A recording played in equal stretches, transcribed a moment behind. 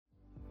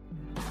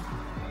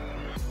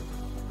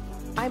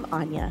I'm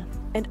Anya,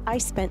 and I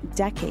spent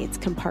decades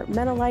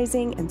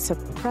compartmentalizing and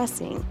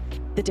suppressing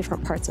the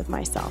different parts of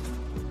myself.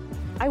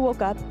 I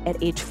woke up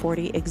at age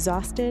 40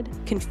 exhausted,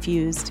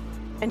 confused,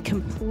 and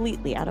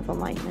completely out of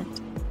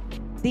alignment.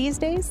 These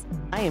days,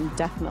 I am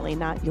definitely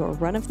not your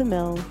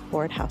run-of-the-mill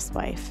bored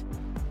housewife.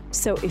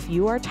 So if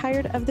you are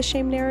tired of the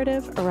shame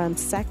narrative around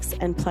sex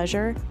and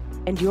pleasure,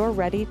 and you're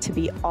ready to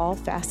be all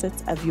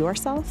facets of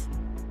yourself,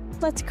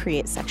 let's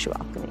create sexual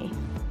alchemy.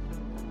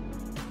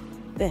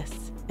 This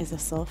is a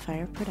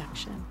Soulfire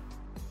production.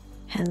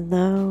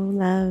 Hello,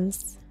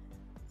 loves.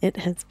 It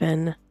has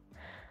been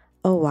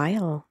a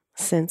while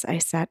since I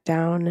sat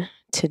down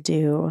to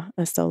do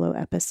a solo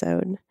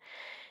episode,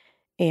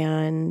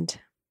 and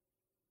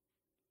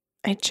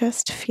I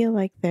just feel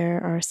like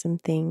there are some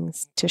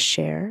things to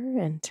share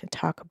and to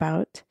talk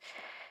about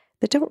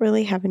that don't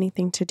really have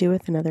anything to do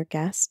with another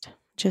guest,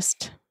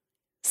 just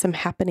some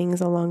happenings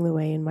along the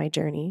way in my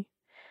journey.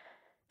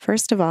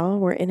 First of all,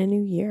 we're in a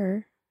new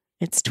year.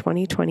 It's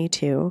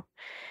 2022,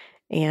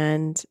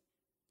 and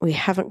we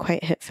haven't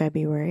quite hit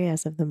February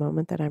as of the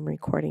moment that I'm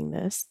recording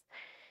this.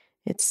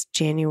 It's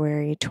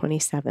January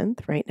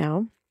 27th right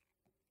now.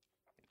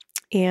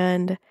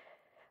 And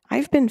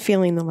I've been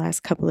feeling the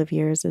last couple of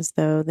years as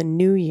though the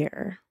new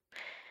year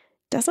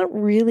doesn't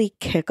really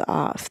kick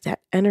off.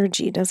 That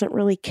energy doesn't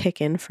really kick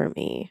in for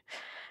me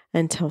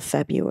until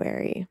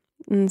February.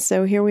 And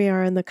so here we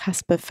are on the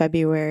cusp of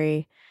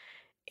February,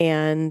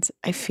 and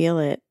I feel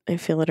it. I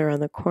feel it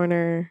around the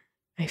corner.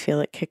 I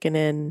feel it kicking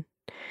in.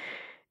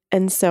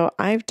 And so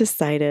I've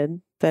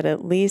decided that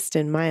at least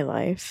in my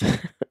life,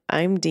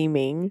 I'm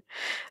deeming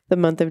the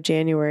month of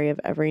January of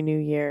every new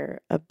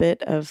year a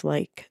bit of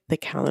like the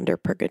calendar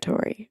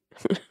purgatory.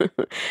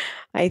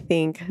 I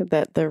think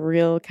that the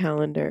real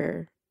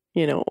calendar,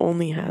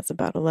 only has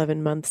about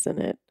 11 months in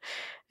it.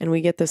 And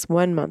we get this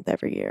 1 month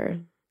every year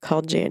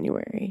called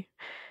January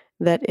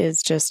that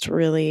is just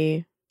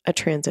really a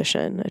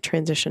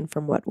transition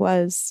from what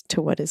was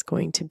to what is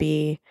going to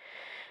be,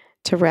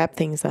 to wrap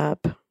things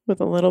up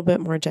with a little bit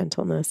more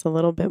gentleness, a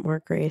little bit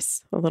more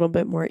grace, a little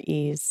bit more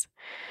ease.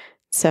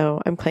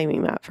 So I'm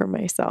claiming that for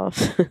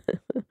myself.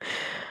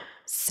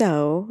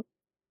 So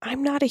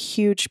I'm not a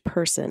huge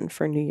person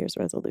for New Year's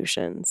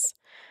resolutions.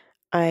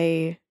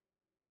 I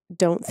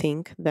don't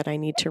think that I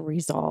need to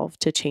resolve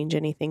to change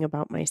anything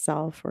about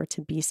myself or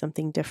to be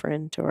something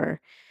different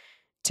or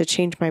to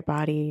change my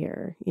body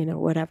or,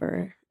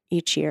 whatever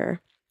each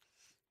year.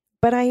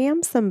 But I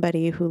am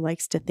somebody who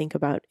likes to think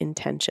about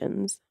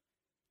intentions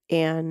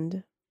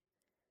and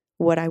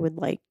what I would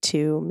like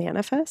to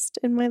manifest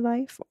in my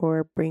life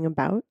or bring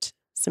about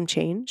some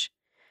change.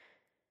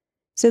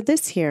 So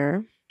this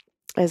year,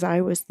 as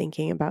I was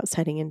thinking about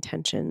setting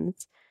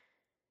intentions,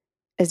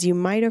 as you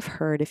might have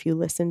heard if you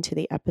listened to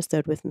the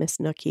episode with Miss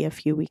Nookie a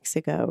few weeks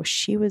ago,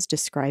 she was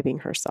describing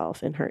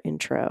herself in her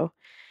intro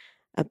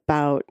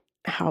about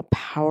how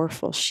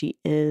powerful she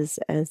is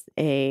as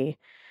a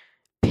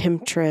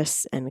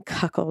pimptress and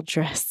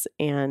cuckoldress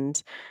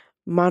and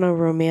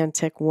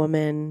monoromantic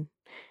woman.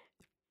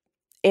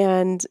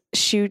 And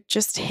she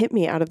just hit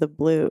me out of the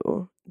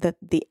blue that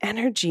the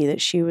energy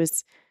that she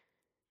was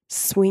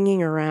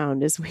swinging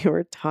around as we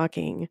were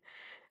talking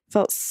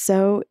felt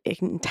so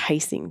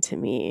enticing to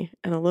me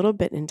and a little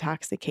bit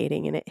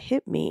intoxicating. And it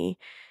hit me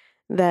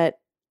that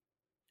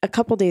a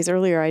couple days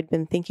earlier, I'd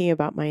been thinking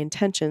about my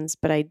intentions,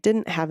 but I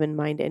didn't have in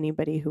mind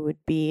anybody who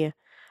would be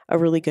a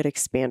really good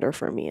expander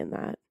for me in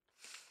that.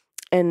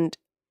 And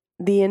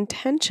the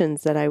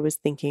intentions that I was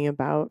thinking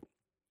about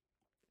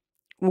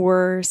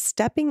were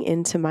stepping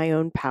into my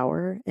own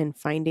power and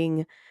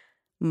finding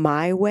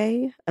my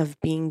way of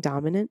being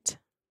dominant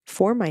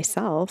for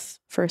myself,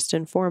 first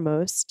and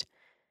foremost,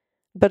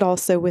 but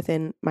also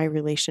within my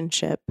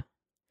relationship.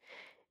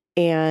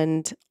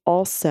 And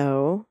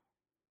also,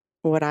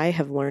 what I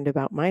have learned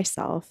about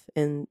myself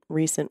in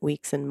recent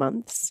weeks and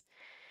months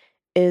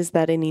is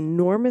that an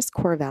enormous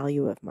core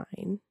value of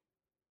mine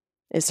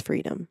is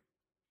freedom.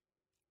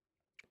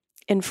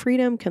 And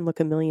freedom can look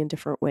a million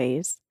different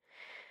ways.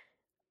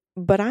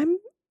 But I'm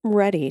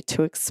ready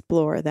to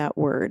explore that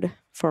word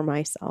for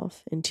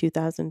myself in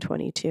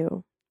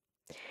 2022.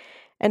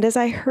 And as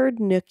I heard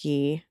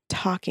Nookie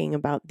talking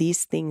about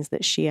these things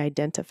that she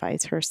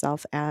identifies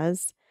herself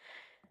as,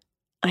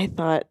 I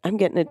thought, I'm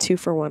getting a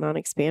 2-for-1 on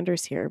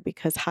expanders here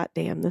because hot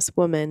damn, this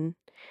woman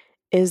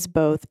is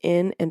both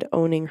in and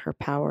owning her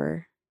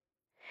power.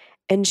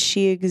 And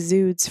she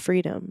exudes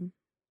freedom.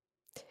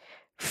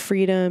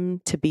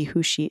 Freedom to be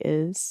who she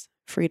is,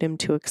 freedom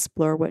to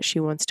explore what she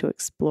wants to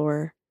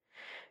explore,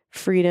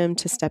 freedom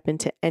to step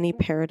into any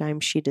paradigm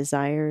she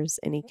desires,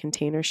 any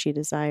container she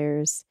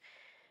desires,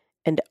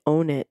 and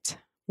own it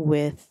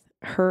with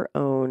her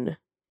own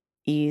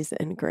ease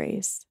and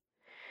grace.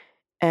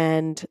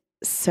 And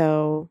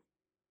so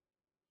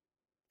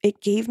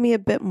it gave me a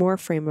bit more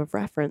frame of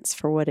reference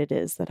for what it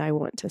is that I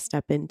want to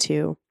step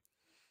into.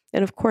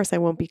 And of course, I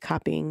won't be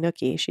copying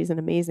Nookie. She's an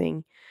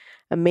amazing,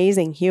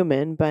 amazing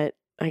human, but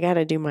I got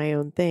to do my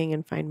own thing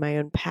and find my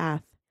own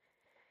path.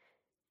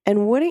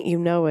 And wouldn't you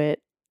know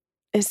it,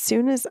 as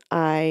soon as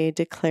I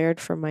declared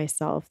for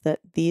myself that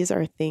these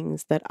are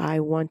things that I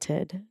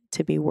wanted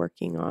to be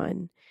working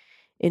on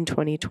in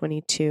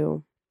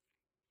 2022,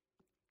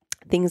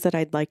 things that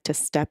I'd like to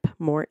step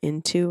more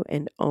into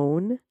and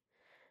own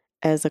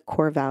as a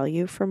core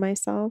value for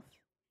myself,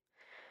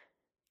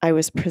 I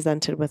was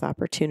presented with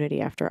opportunity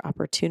after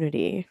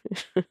opportunity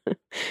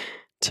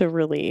to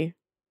really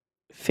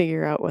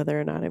figure out whether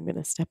or not I'm going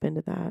to step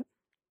into that.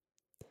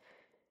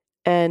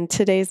 And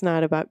today's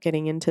not about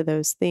getting into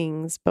those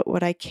things, but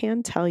what I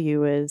can tell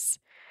you is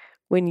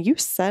when you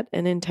set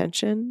an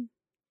intention,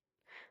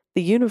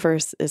 the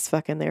universe is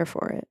fucking there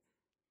for it.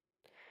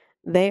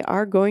 They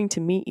are going to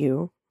meet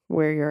you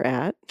where you're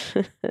at,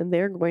 and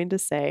they're going to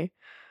say,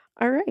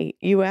 all right,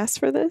 you asked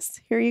for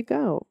this. Here you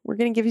go. We're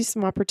going to give you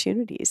some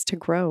opportunities to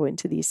grow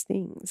into these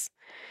things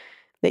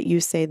that you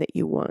say that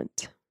you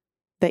want,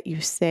 that you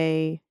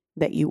say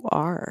that you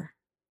are.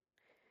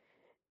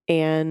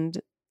 And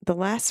the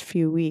last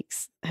few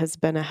weeks has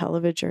been a hell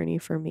of a journey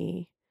for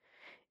me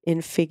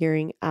in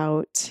figuring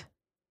out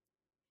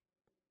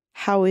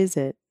how is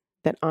it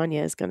that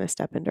Anya is going to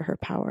step into her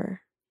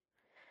power?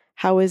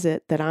 How is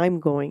it that I'm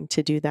going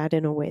to do that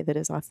in a way that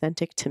is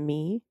authentic to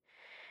me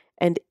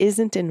and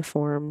isn't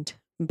informed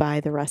by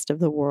the rest of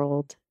the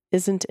world,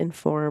 isn't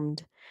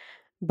informed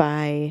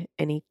by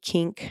any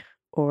kink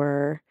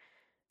or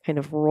kind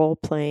of role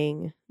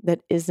playing, that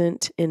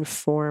isn't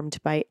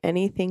informed by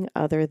anything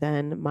other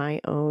than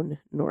my own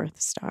North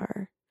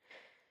Star.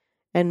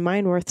 And my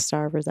North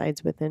Star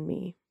resides within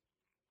me.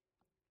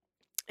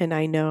 And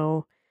I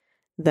know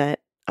that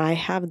I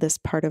have this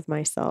part of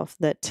myself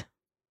that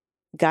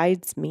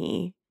guides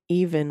me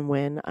even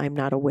when I'm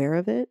not aware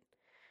of it.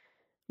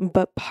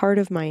 But part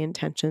of my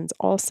intentions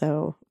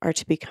also are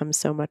to become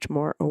so much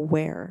more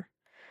aware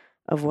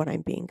of what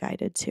I'm being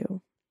guided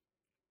to.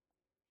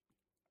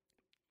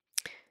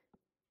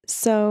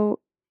 So,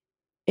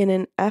 in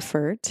an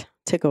effort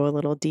to go a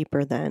little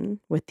deeper then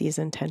with these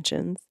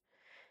intentions,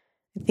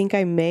 I think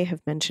I may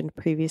have mentioned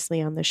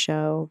previously on the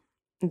show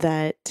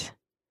that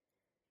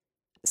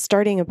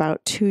starting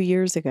about 2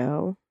 years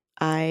ago,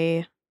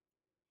 I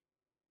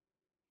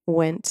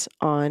went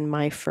on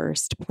my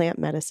first plant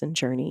medicine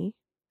journey.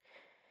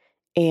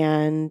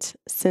 And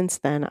since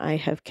then, I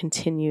have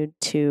continued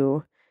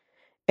to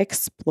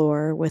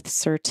explore with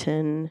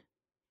certain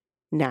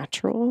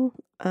natural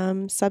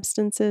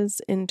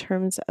substances in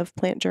terms of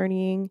plant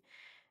journeying,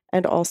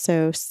 and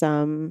also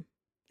some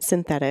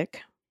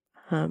synthetic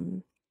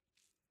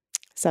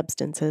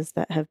substances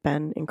that have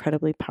been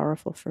incredibly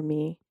powerful for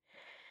me.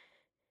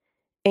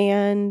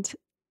 And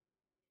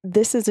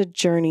this is a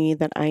journey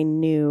that I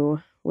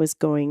knew was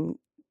going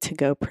to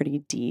go pretty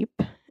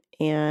deep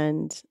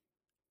and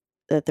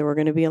that there were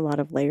going to be a lot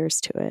of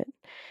layers to it.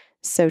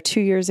 So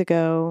 2 years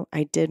ago,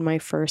 I did my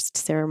first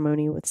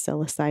ceremony with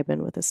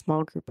psilocybin with a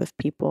small group of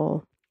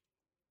people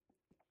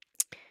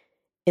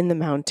in the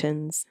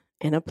mountains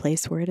in a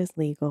place where it is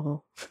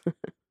legal.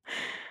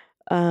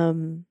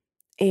 And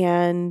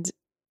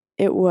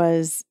it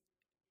was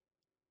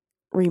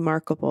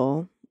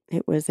remarkable.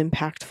 It was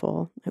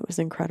impactful. It was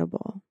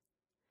incredible.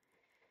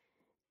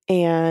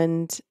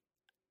 And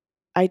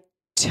I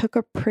took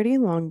a pretty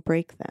long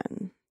break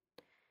then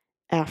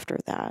after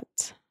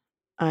that.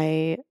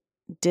 I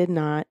did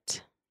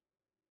not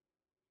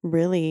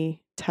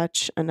really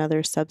touch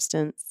another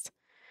substance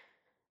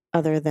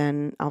other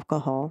than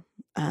alcohol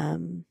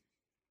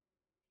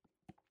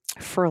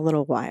for a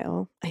little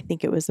while. I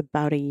think it was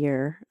about a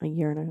year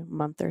and a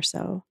month or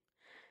so.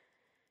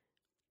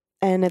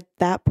 And at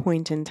that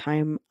point in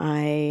time,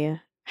 I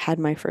had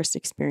my first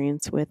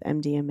experience with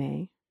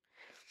MDMA.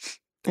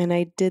 And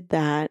I did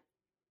that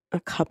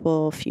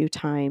a few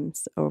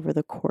times over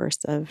the course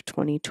of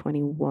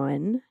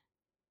 2021.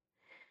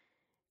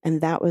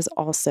 And that was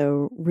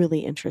also really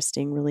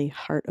interesting, really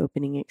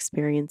heart-opening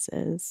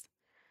experiences.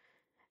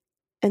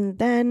 And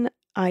then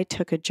I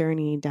took a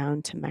journey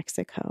down to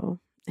Mexico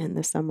in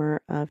the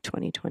summer of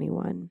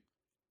 2021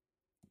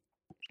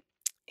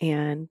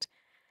 and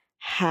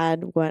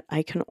had what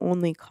I can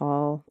only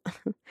call,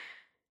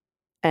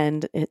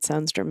 and it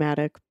sounds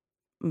dramatic,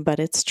 but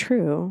it's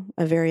true,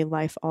 a very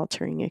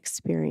life-altering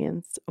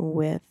experience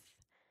with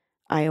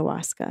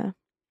ayahuasca.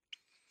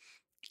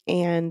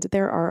 And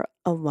there are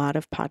a lot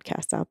of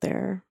podcasts out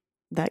there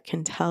that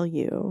can tell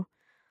you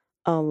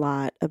a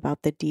lot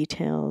about the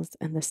details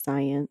and the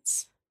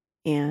science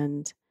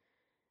and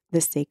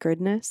the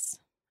sacredness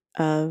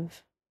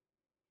of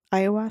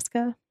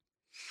ayahuasca.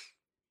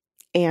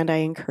 And I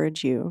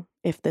encourage you,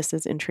 if this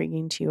is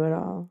intriguing to you at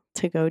all,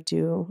 to go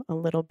do a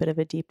little bit of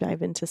a deep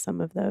dive into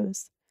some of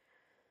those.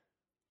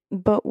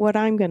 But what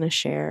I'm going to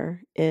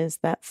share is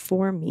that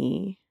for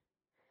me,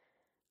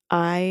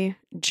 I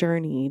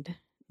journeyed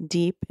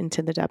deep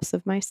into the depths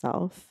of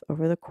myself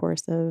over the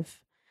course of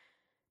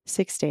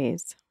 6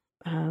 days,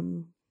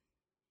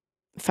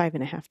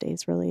 5.5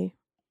 days, really.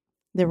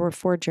 There were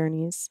 4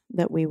 journeys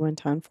that we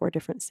went on, 4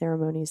 different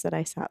ceremonies that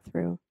I sat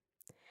through.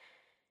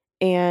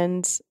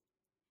 And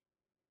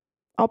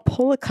I'll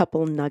pull a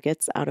couple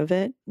nuggets out of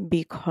it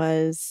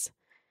because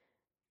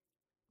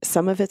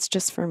Some of it's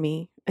just for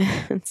me,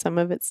 and some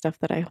of it's stuff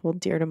that I hold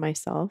dear to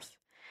myself.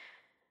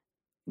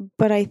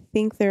 But I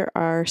think there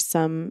are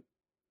some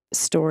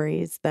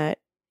stories that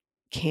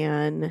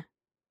can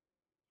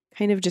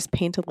kind of just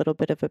paint a little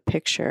bit of a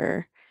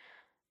picture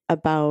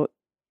about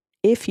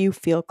if you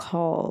feel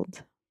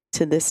called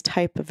to this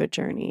type of a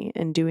journey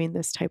and doing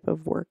this type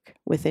of work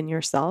within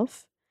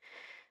yourself,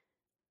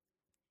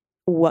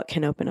 what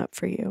can open up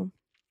for you.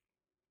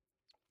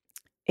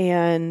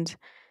 And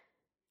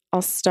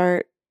I'll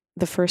start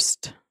the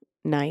first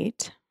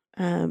night.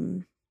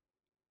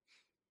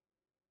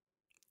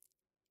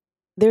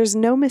 There's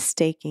no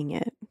mistaking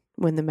it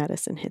when the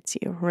medicine hits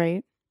you,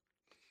 right?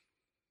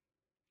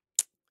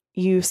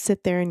 You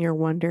sit there and you're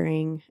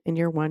wondering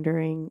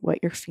what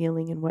you're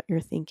feeling and what you're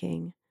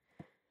thinking.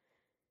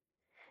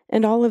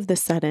 And all of the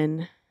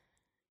sudden,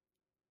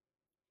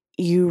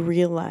 you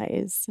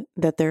realize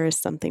that there is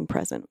something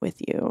present with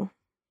you.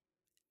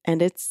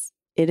 And it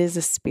is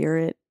a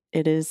spirit,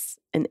 it is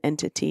an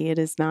entity, it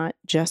is not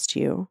just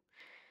you.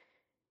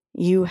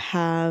 You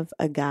have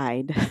a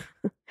guide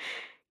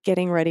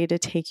getting ready to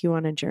take you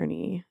on a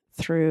journey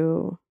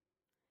through.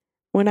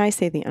 When I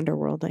say the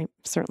underworld, I'm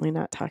certainly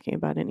not talking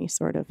about any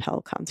sort of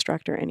hell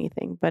construct or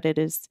anything, but it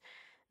is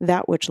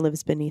that which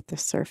lives beneath the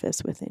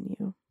surface within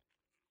you.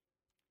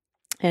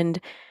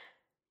 And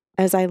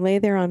as I lay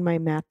there on my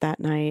mat that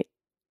night,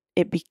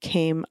 it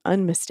became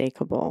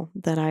unmistakable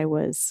that I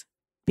was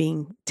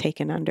being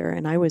taken under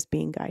and I was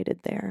being guided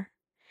there.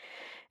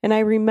 And I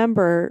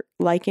remember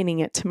likening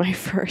it to my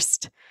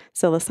first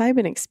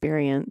psilocybin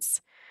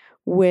experience,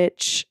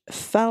 which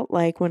felt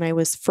like when I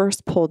was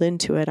first pulled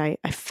into it, I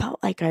felt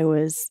like I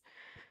was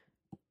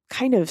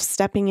kind of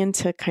stepping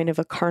into kind of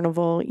a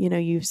carnival.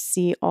 You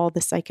see all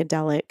the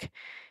psychedelic,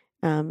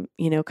 kind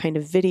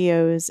of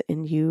videos,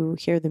 and you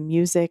hear the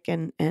music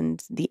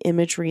and the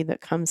imagery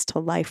that comes to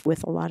life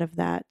with a lot of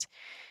that.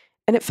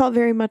 And it felt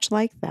very much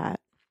like that.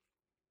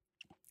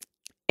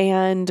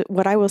 And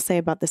what I will say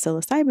about the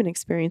psilocybin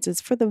experience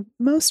is, for the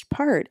most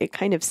part, it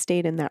kind of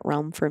stayed in that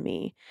realm for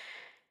me.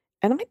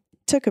 And I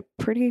took a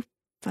pretty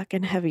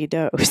fucking heavy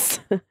dose.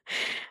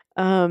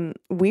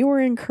 We were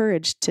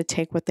encouraged to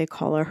take what they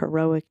call a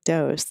heroic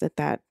dose at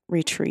that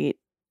retreat.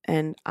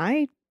 And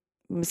it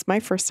was my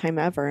first time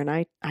ever, and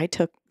I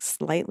took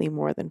slightly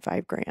more than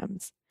 5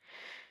 grams.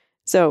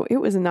 So it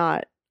was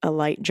not a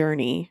light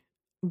journey,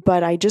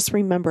 but I just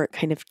remember it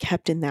kind of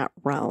kept in that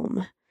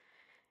realm.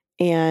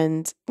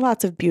 And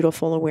lots of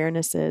beautiful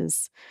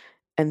awarenesses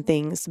and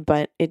things,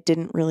 but it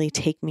didn't really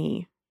take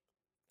me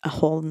a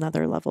whole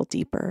nother level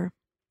deeper.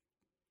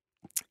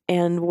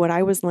 And when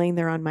I was laying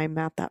there on my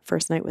mat that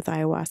first night with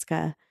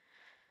ayahuasca,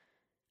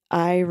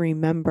 I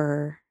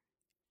remember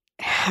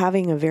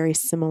having a very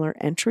similar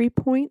entry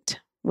point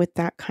with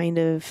that kind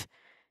of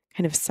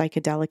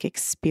psychedelic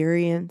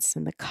experience,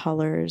 and the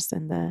colors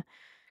and the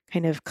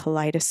kind of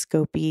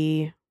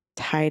kaleidoscopy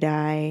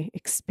tie-dye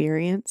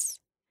experience.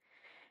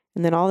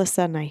 And then all of a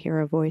sudden I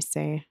hear a voice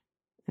say,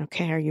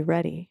 "Okay, are you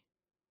ready?"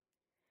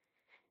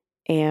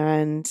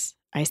 And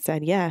I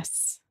said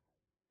yes.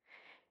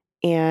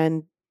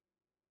 And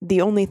the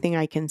only thing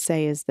I can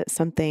say is that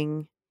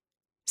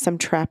some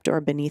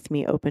trapdoor beneath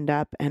me opened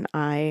up, and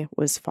I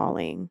was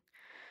falling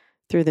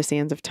through the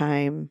sands of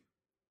time.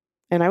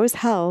 And I was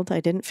held. I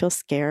didn't feel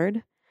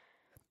scared,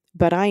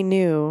 but I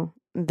knew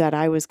that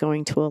I was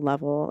going to a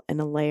level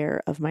and a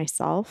layer of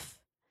myself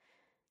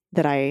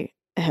that I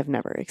have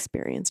never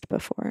experienced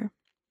before.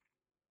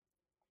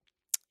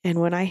 And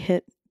when I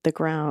hit the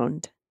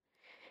ground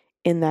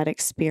in that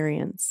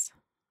experience,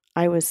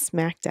 I was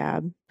smack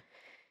dab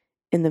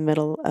in the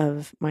middle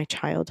of my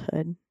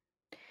childhood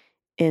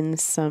in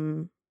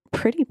some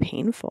pretty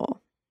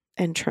painful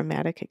and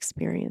traumatic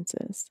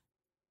experiences.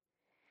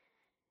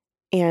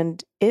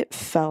 And it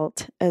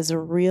felt as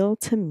real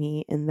to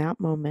me in that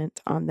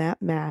moment on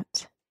that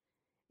mat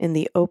in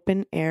the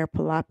open air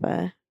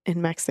Palapa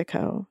in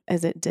Mexico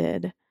as it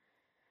did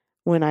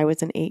when I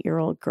was an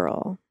 8-year-old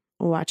girl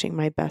watching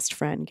my best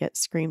friend get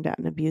screamed at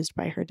and abused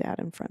by her dad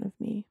in front of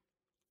me.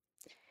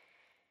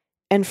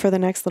 And for the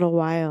next little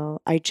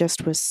while, I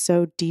just was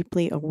so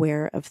deeply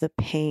aware of the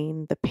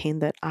pain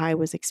that I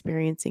was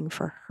experiencing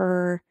for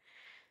her,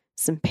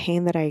 some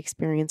pain that I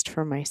experienced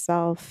for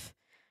myself,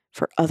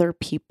 for other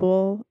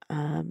people.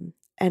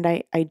 And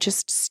I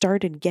just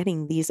started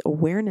getting these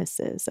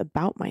awarenesses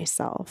about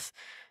myself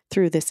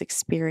through this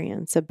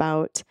experience,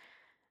 about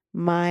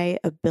my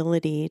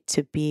ability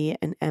to be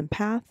an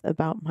empath,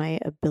 about my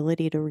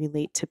ability to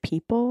relate to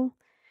people.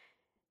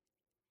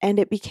 And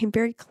it became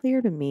very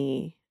clear to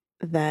me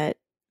that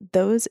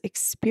those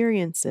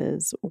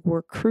experiences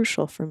were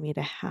crucial for me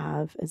to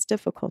have, as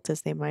difficult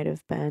as they might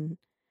have been.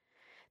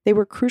 They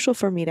were crucial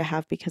for me to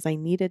have because I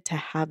needed to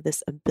have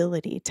this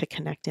ability to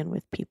connect in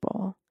with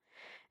people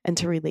and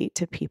to relate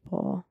to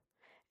people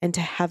and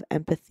to have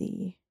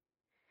empathy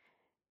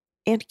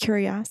and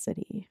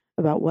curiosity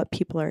about what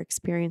people are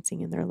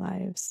experiencing in their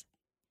lives.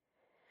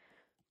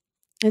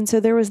 And so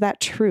there was that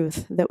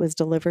truth that was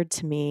delivered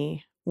to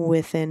me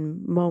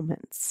within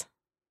moments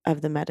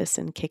of the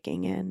medicine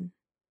kicking in.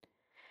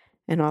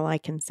 And all I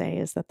can say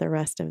is that the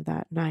rest of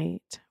that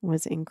night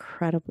was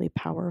incredibly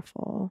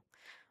powerful,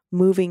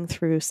 moving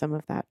through some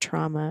of that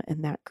trauma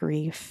and that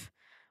grief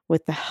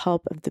with the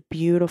help of the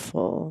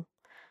beautiful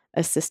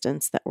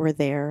assistants that were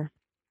there.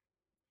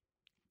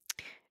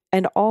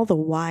 And all the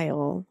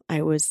while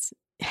I was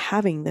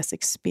having this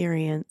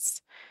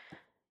experience,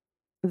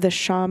 the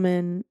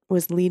shaman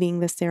was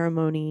leading the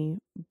ceremony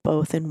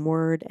both in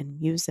word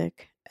and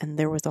music, and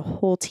there was a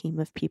whole team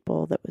of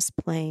people that was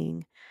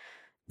playing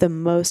the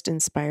most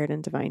inspired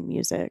and divine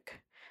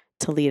music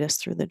to lead us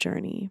through the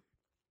journey.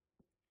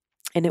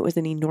 And it was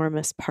an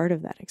enormous part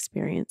of that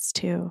experience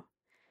too.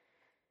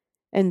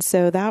 And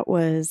so that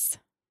was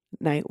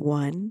night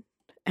one.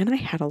 And I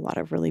had a lot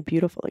of really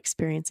beautiful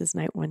experiences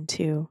night one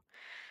too.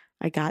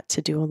 I got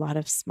to do a lot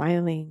of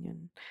smiling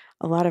and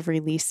a lot of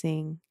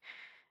releasing,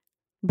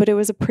 but it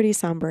was a pretty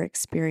somber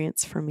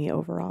experience for me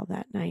overall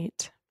that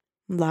night.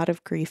 A lot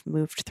of grief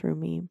moved through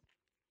me.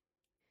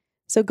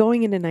 So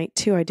going into night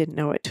two, I didn't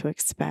know what to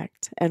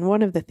expect. And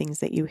one of the things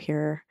that you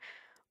hear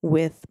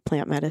with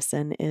plant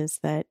medicine is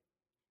that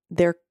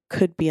there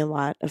could be a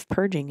lot of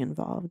purging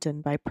involved.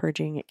 And by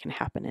purging, it can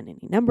happen in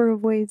any number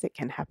of ways. It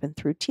can happen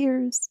through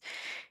tears.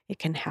 It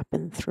can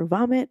happen through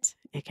vomit.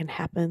 It can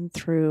happen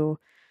through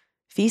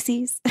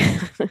feces.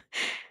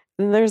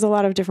 There's a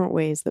lot of different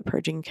ways that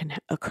purging can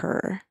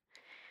occur.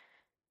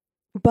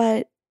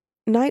 But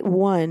night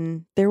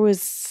one, there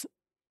was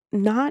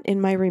not in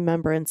my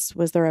remembrance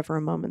was there ever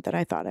a moment that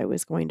I thought I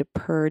was going to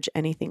purge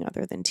anything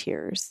other than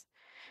tears.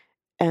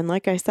 And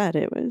like I said,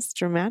 it was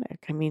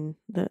dramatic. I mean,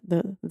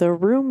 the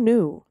room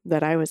knew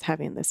that I was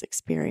having this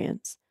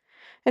experience.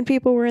 And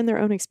people were in their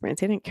own experience.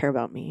 They didn't care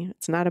about me.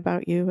 It's not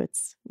about you.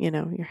 It's,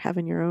 you're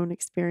having your own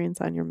experience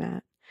on your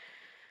mat.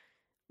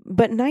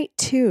 But night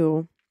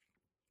two,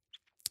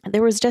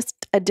 there was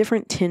just a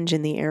different tinge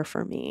in the air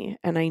for me.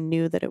 And I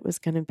knew that it was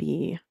going to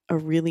be a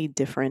really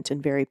different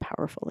and very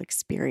powerful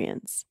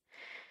experience.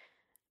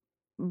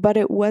 But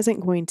it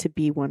wasn't going to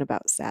be one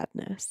about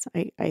sadness.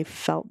 I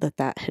felt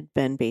that had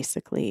been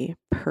basically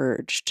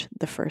purged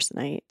the first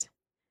night.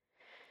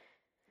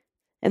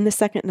 And the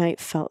second night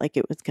felt like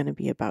it was going to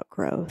be about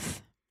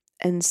growth.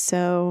 And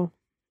so,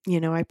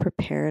 I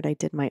prepared. I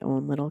did my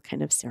own little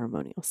kind of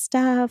ceremonial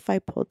stuff. I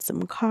pulled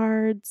some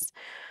cards.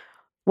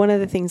 One of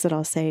the things that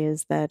I'll say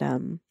is that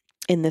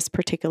in this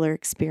particular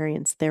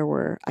experience,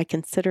 I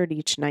considered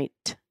each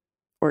night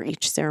or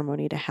each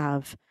ceremony to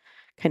have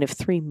kind of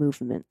 3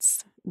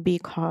 movements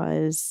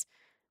because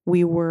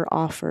we were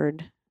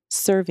offered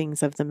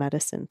servings of the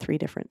medicine 3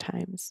 different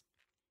times.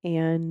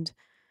 And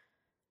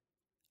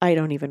I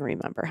don't even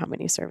remember how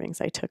many servings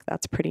I took.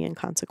 That's pretty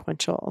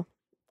inconsequential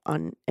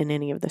in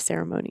any of the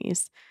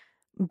ceremonies.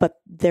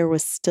 But there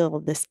was still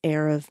this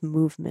air of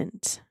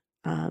movement,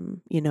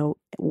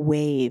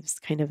 waves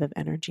kind of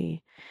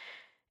energy.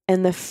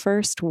 And the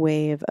first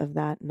wave of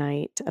that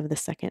night, of the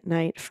second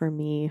night for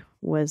me,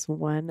 was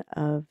one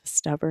of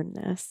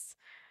stubbornness.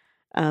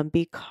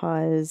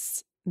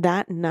 Because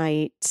that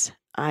night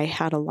I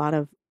had a lot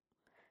of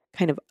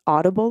kind of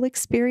audible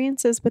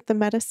experiences with the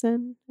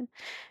medicine.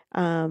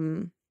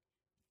 And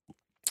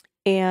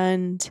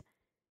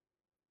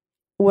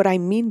what I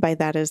mean by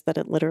that is that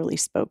it literally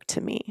spoke to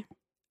me.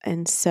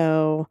 And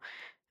so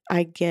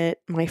I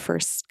get my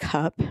first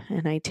cup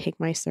and I take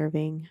my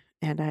serving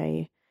and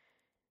I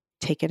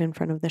take it in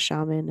front of the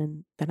shaman,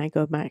 and then I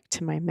go back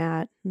to my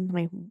mat and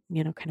I,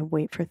 kind of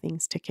wait for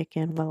things to kick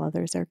in while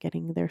others are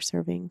getting their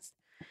servings.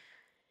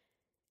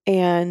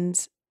 And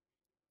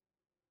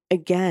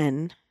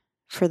again,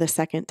 for the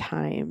second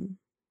time,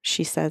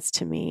 she says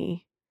to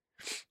me,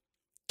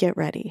 "Get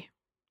ready."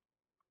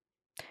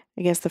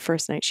 I guess the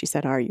first night she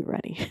said, "Are you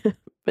ready?"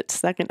 But the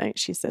second night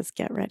she says,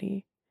 "Get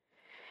ready."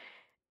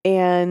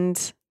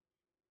 And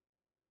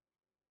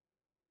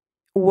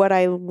what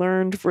I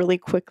learned really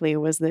quickly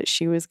was that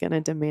she was going to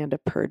demand a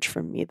purge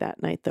from me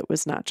that night that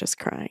was not just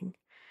crying.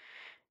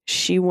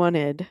 She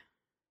wanted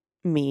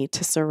me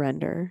to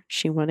surrender.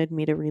 She wanted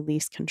me to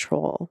release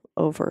control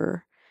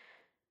over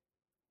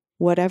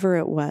whatever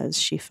it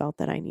was she felt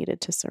that I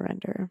needed to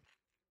surrender.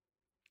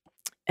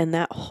 And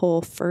that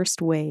whole first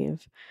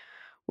wave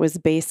was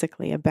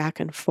basically a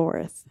back and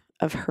forth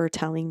of her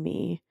telling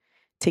me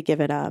to give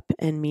it up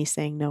and me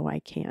saying, "No, I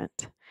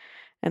can't."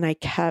 And I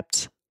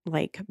kept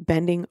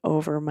bending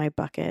over my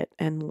bucket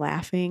and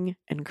laughing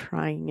and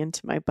crying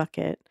into my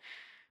bucket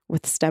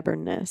with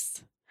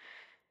stubbornness.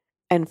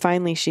 And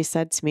finally she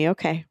said to me,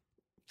 "Okay,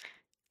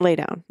 lay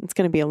down. It's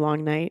going to be a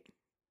long night.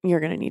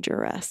 You're going to need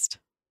your rest,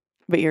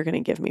 but you're going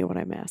to give me what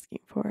I'm asking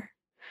for."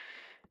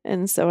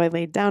 And so I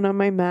laid down on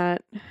my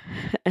mat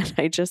and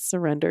I just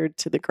surrendered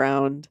to the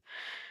ground.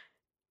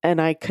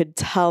 And I could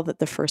tell that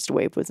the first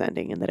wave was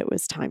ending and that it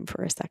was time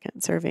for a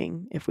second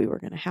serving if we were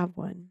going to have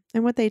one.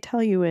 And what they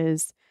tell you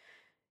is,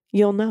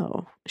 you'll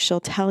know.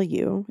 She'll tell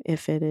you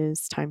if it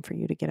is time for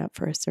you to get up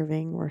for a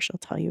serving, or she'll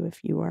tell you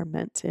if you are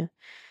meant to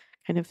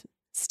kind of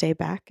stay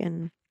back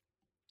and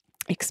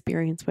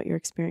experience what you're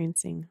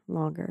experiencing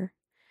longer.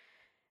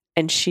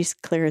 And she's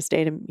clear as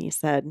day to me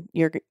said,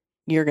 you're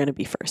going to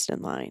be first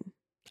in line.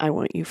 I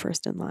want you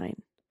first in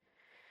line.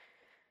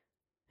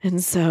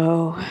 And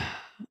so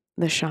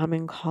the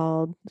shaman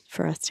called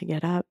for us to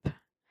get up,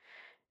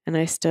 and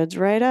I stood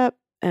right up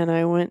and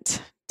I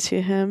went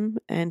to him,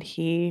 and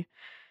he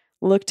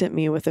looked at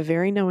me with a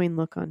very knowing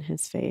look on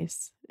his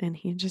face, and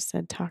he just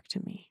said, "Talk to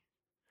me.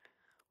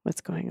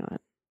 What's going on?"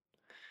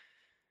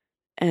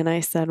 And I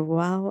said,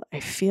 "Well, I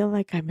feel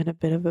like I'm in a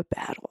bit of a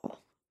battle.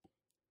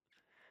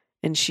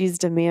 And she's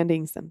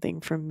demanding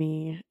something from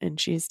me, and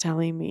she's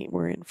telling me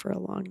we're in for a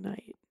long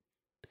night."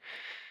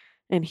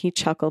 And he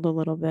chuckled a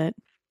little bit.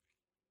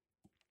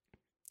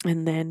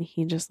 And then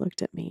he just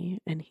looked at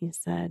me and he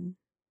said,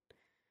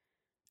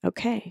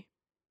 "Okay,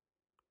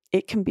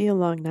 it can be a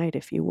long night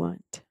if you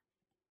want.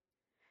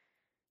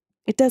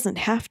 It doesn't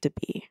have to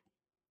be,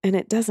 and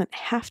it doesn't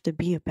have to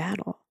be a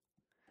battle.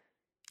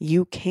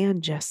 You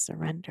can just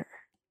surrender,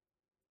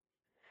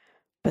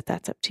 but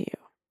that's up to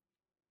you."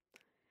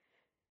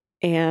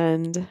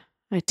 And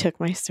I took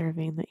my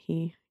serving that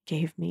he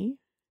gave me,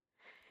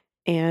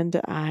 and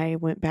I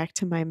went back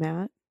to my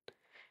mat.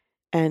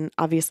 And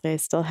obviously, I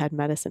still had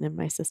medicine in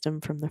my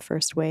system from the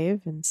first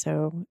wave. And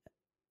so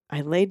I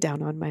laid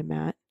down on my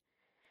mat,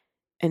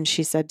 and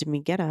she said to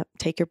me, "Get up,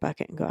 take your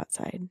bucket, and go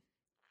outside."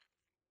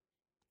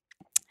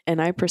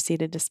 And I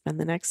proceeded to spend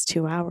the next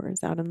 2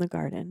 hours out in the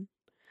garden,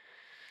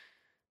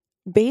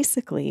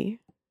 basically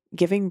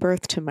giving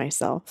birth to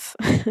myself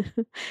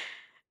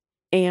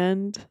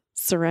and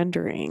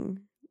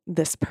surrendering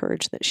this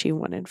purge that she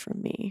wanted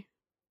from me.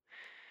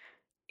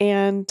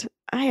 And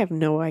I have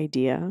no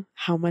idea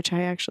how much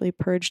I actually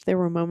purged. There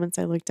were moments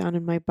I looked down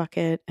in my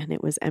bucket and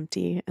it was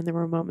empty, and there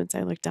were moments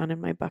I looked down in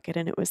my bucket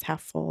and it was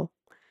half full.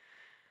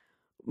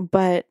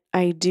 But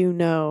I do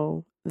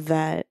know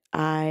that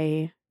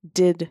I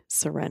did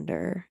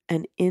surrender,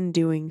 and in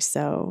doing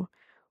so,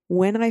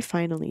 when I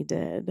finally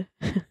did,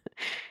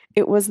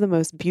 it was the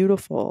most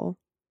beautiful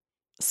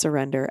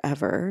surrender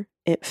ever.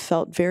 It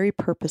felt very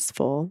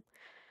purposeful.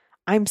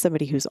 I'm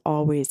somebody who's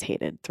always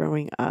hated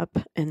throwing up,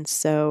 and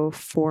so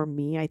for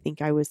me, I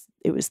think it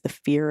was the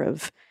fear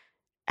of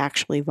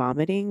actually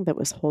vomiting that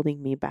was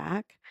holding me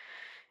back.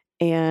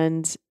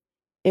 And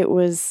it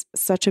was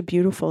such a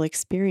beautiful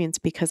experience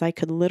because I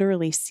could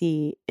literally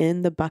see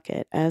in the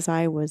bucket as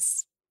I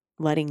was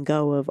letting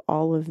go of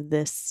all of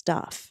this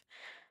stuff.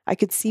 I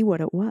could see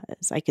what it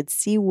was. I could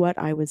see what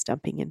I was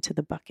dumping into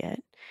the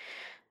bucket.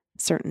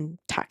 Certain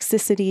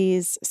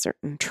toxicities,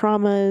 certain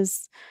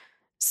traumas,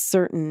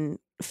 certain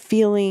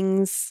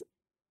feelings,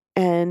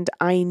 and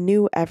I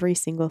knew every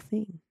single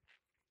thing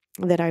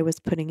that I was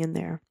putting in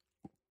there.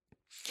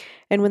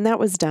 And when that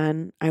was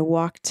done, I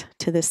walked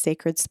to this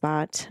sacred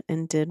spot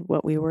and did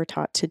what we were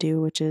taught to do,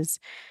 which is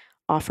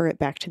offer it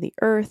back to the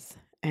earth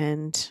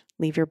and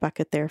leave your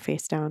bucket there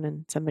face down,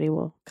 and somebody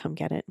will come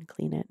get it and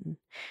clean it and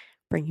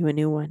bring you a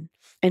new one.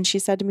 And she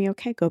said to me,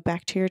 "Okay, go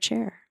back to your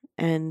chair."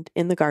 And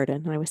in the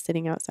garden, I was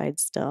sitting outside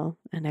still,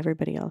 and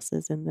everybody else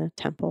is in the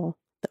temple,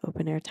 the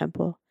open air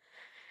temple.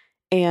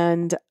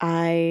 And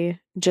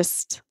I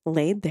just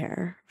laid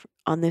there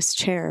on this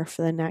chair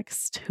for the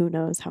next, who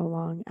knows how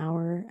long,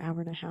 hour, hour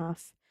and a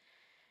half,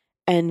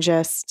 and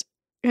just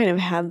kind of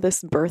had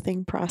this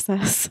birthing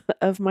process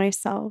of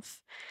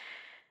myself.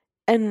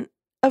 And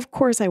of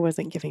course, I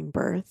wasn't giving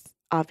birth.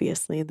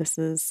 Obviously, this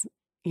is,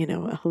 a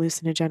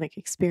hallucinogenic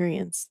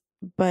experience.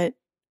 But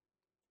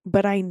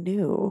I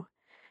knew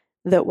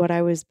that what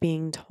I was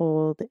being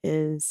told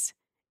is,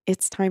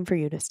 it's time for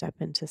you to step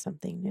into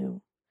something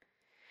new.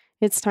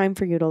 It's time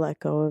for you to let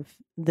go of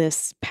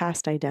this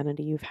past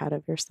identity you've had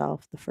of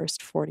yourself the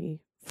first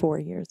 44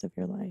 years of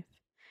your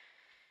life.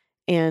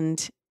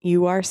 And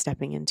you are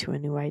stepping into a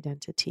new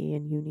identity,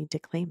 and you need to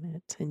claim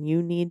it, and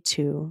you need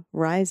to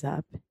rise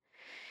up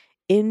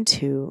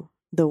into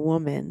the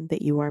woman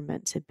that you are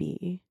meant to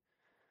be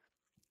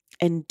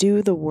and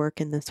do the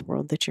work in this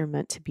world that you're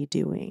meant to be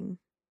doing.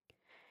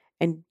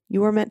 And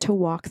you are meant to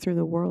walk through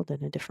the world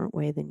in a different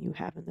way than you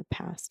have in the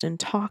past, and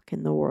talk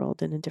in the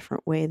world in a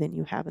different way than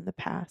you have in the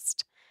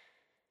past.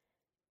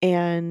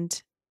 And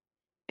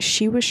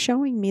she was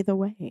showing me the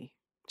way.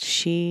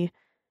 She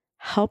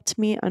helped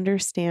me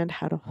understand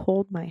how to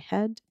hold my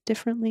head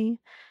differently,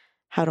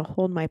 how to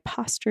hold my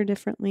posture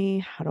differently,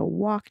 how to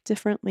walk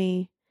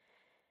differently.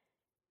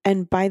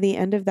 And by the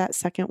end of that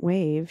second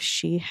wave,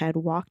 she had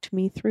walked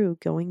me through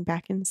going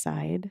back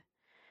inside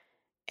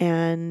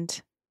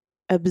and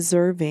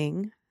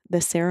observing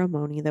the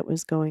ceremony that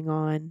was going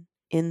on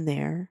in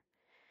there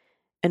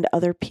and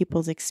other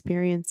people's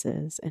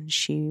experiences. And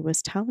she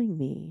was telling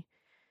me,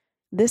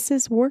 this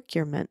is work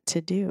you're meant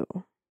to do.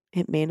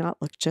 It may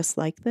not look just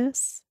like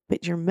this,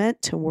 but you're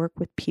meant to work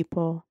with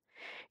people.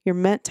 You're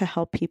meant to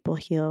help people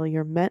heal.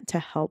 You're meant to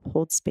help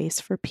hold space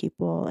for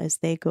people as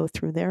they go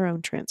through their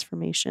own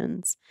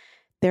transformations,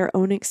 their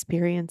own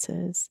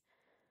experiences.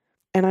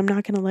 And I'm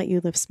not going to let you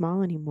live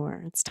small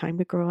anymore. It's time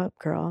to grow up,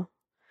 girl.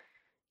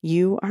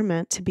 You are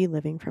meant to be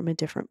living from a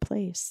different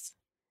place,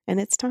 and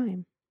it's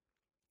time.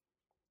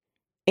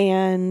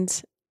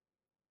 And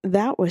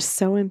that was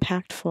so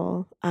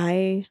impactful.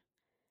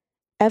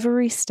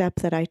 Every step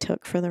that I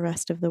took for the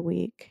rest of the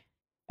week,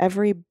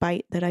 every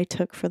bite that I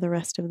took for the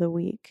rest of the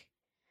week,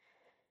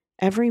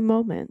 every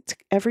moment,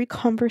 every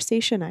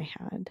conversation I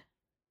had.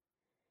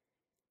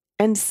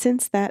 And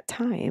since that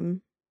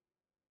time,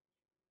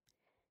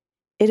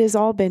 it has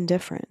all been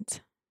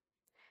different.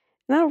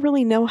 And I don't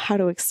really know how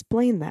to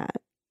explain that,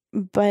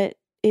 but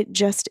it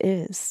just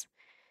is.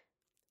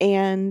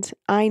 And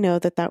I know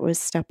that that was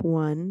step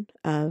one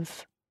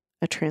of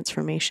a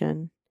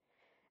transformation.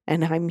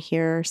 And I'm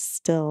here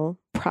still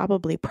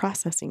probably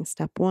processing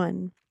step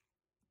one.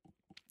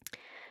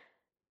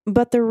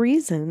 But the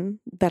reason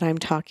that I'm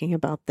talking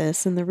about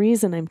this and the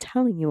reason I'm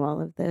telling you all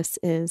of this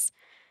is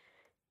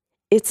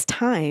it's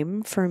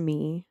time for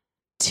me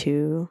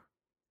to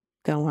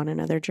go on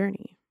another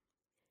journey.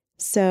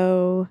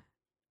 So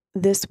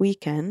this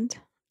weekend,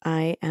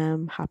 I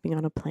am hopping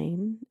on a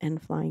plane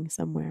and flying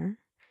somewhere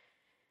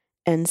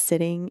and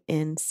sitting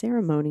in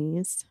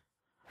ceremonies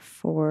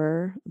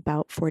for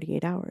about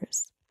 48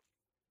 hours.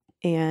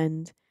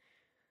 And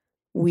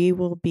we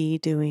will be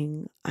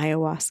doing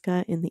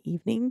ayahuasca in the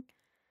evening.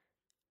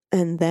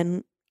 And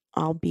then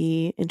I'll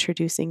be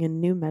introducing a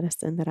new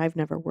medicine that I've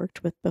never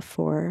worked with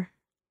before.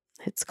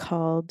 It's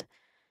called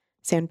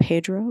San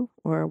Pedro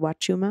or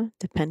Wachuma,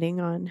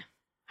 depending on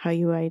how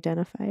you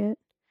identify it.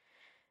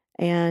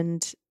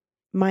 And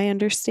my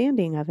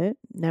understanding of it,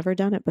 never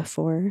done it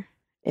before,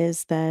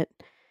 is that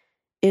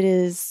it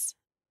is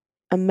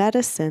a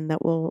medicine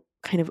that will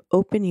kind of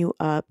open you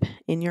up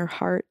in your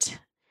heart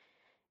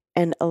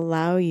and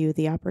allow you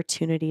the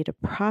opportunity to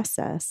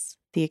process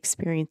the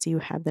experience you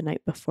had the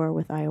night before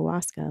with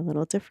ayahuasca a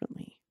little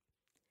differently.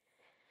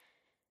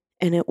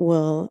 And it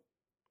will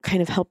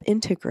kind of help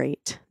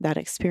integrate that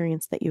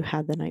experience that you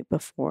had the night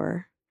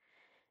before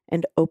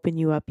and open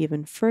you up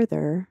even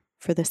further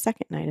for the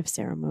second night of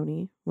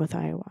ceremony with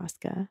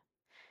ayahuasca.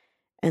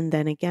 And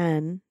then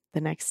again,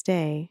 the next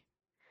day,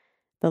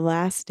 the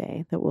last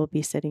day that we'll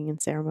be sitting in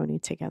ceremony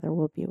together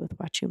will be with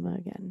Wachuma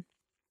again.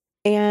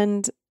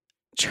 And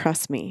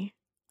trust me,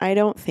 I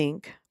don't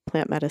think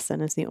plant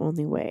medicine is the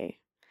only way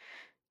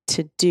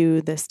to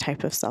do this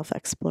type of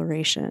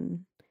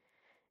self-exploration.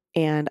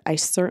 And I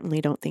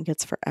certainly don't think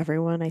it's for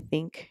everyone. I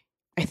think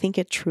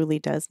it truly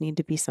does need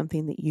to be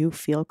something that you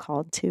feel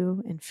called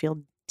to and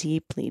feel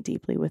deeply,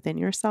 deeply within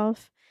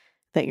yourself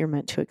that you're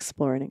meant to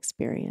explore and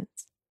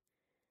experience.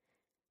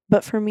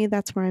 But for me,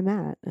 that's where I'm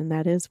at, and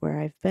that is where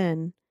I've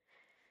been.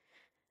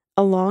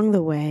 Along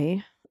the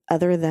way,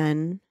 other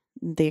than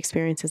the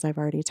experiences I've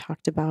already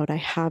talked about, I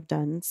have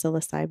done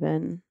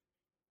psilocybin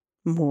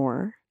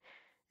more,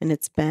 and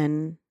it's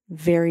been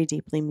very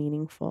deeply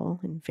meaningful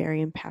and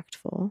very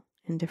impactful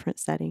in different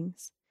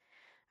settings.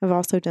 I've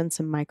also done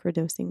some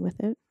microdosing with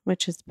it,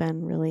 which has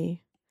been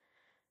really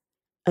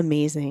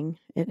amazing.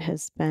 It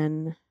has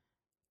been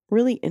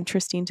really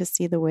interesting to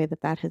see the way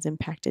that that has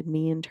impacted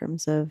me in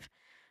terms of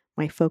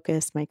my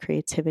focus, my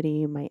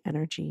creativity, my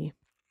energy,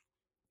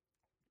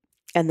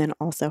 and then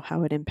also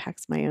how it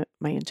impacts my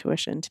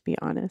intuition, to be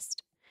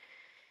honest.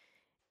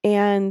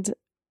 And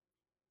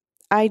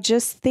I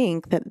just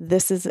think that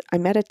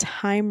I'm at a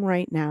time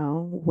right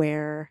now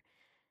where,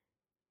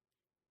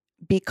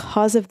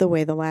 because of the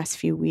way the last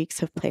few weeks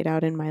have played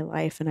out in my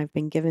life, and I've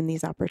been given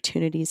these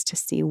opportunities to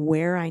see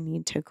where I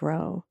need to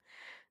grow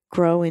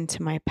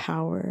into my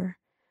power,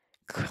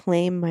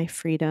 claim my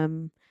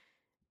freedom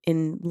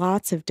in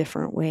lots of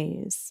different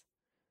ways,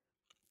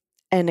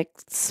 and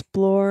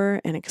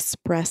explore and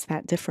express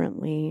that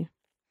differently.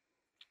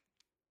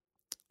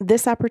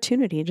 This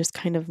opportunity just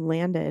kind of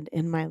landed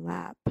in my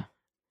lap.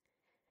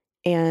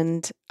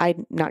 And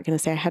I'm not going to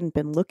say I hadn't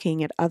been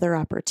looking at other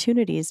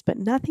opportunities, but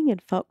nothing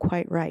had felt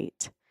quite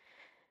right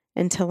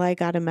until I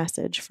got a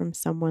message from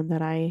someone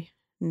that I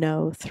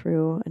know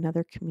through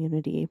another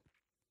community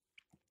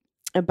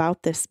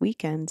about this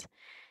weekend.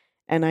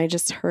 And I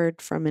just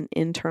heard from an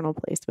internal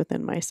place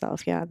within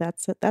myself, yeah,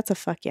 that's a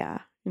fuck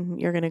yeah.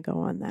 And you're going to go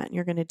on that. And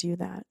you're going to do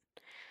that.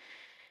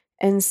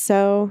 And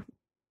so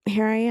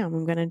here I am.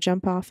 I'm going to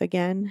jump off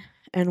again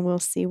and we'll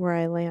see where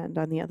I land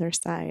on the other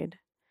side.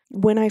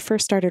 When I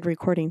first started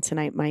recording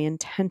tonight, my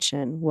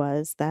intention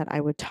was that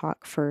I would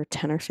talk for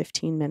 10 or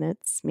 15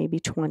 minutes, maybe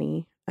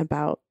 20,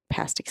 about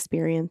past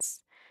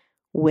experience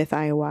with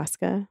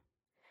ayahuasca.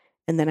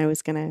 And then I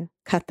was going to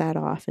cut that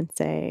off and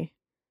say,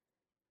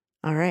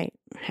 all right,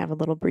 I have a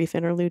little brief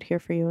interlude here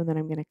for you. And then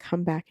I'm going to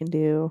come back and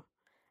do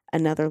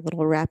another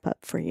little wrap up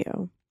for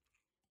you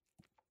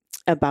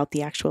about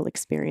the actual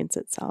experience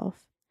itself.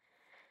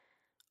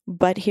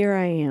 But here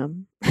I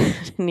am,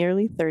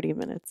 nearly 30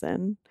 minutes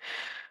in.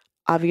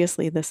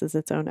 Obviously, this is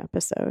its own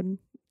episode,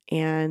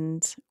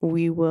 and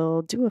we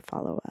will do a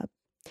follow-up.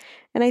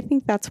 And I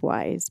think that's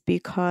wise,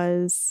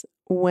 because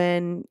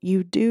when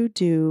you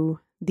do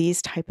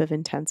these type of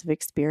intensive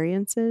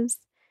experiences,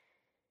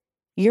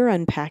 you're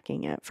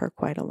unpacking it for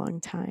quite a long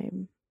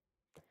time.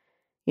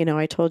 You know,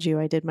 I told you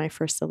I did my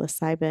first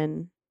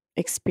psilocybin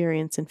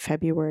experience in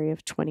February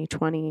of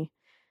 2020.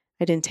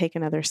 I didn't take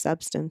another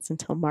substance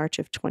until March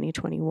of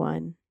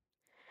 2021.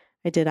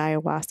 I did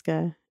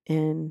ayahuasca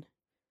in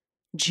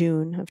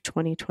June of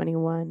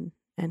 2021.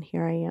 And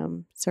here I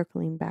am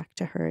circling back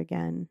to her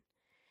again.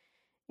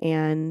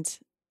 And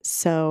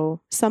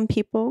so some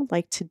people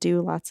like to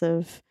do lots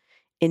of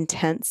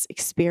intense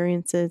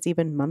experiences,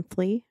 even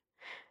monthly.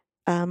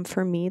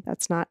 For me,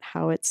 that's not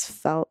how it's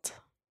felt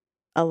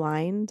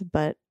aligned,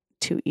 but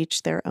to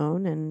each their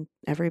own, and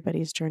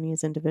everybody's journey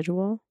is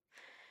individual.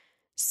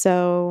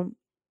 So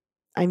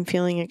I'm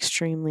feeling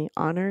extremely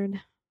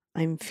honored.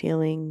 I'm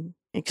feeling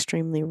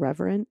extremely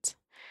reverent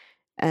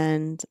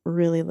and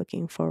really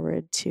looking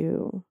forward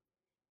to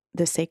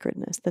the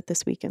sacredness that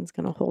this weekend's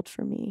going to hold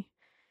for me.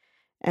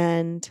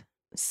 And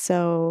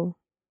so,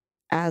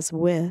 as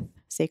with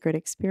sacred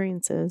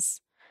experiences,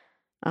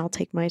 I'll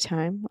take my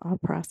time, I'll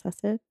process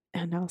it,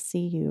 and I'll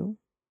see you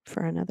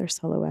for another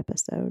solo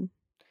episode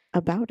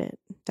about it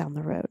down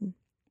the road.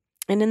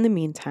 And in the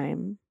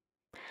meantime,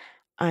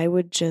 I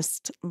would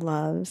just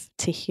love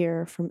to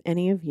hear from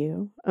any of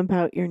you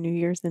about your New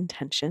Year's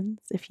intentions.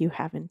 If you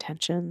have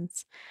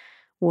intentions,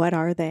 what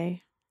are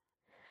they?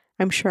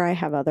 I'm sure I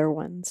have other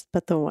ones,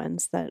 but the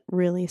ones that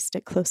really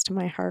stick close to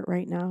my heart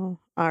right now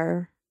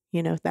are,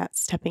 that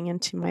stepping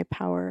into my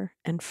power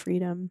and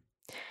freedom.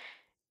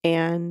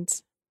 And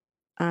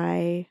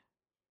I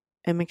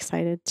am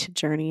excited to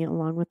journey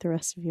along with the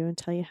rest of you and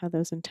tell you how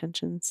those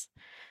intentions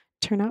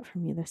turn out for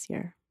me this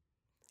year.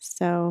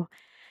 So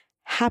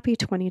happy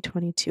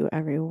 2022,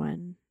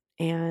 everyone.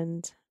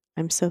 And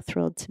I'm so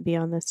thrilled to be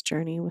on this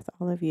journey with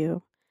all of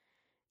you.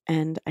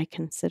 And I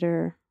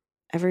consider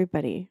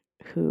everybody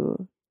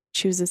who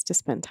chooses to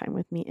spend time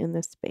with me in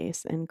this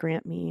space and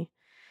grant me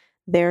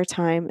their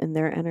time and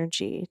their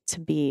energy to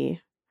be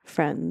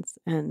friends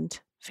and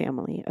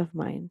family of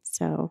mine.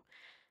 So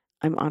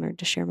I'm honored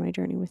to share my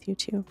journey with you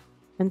too.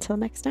 Until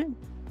next time.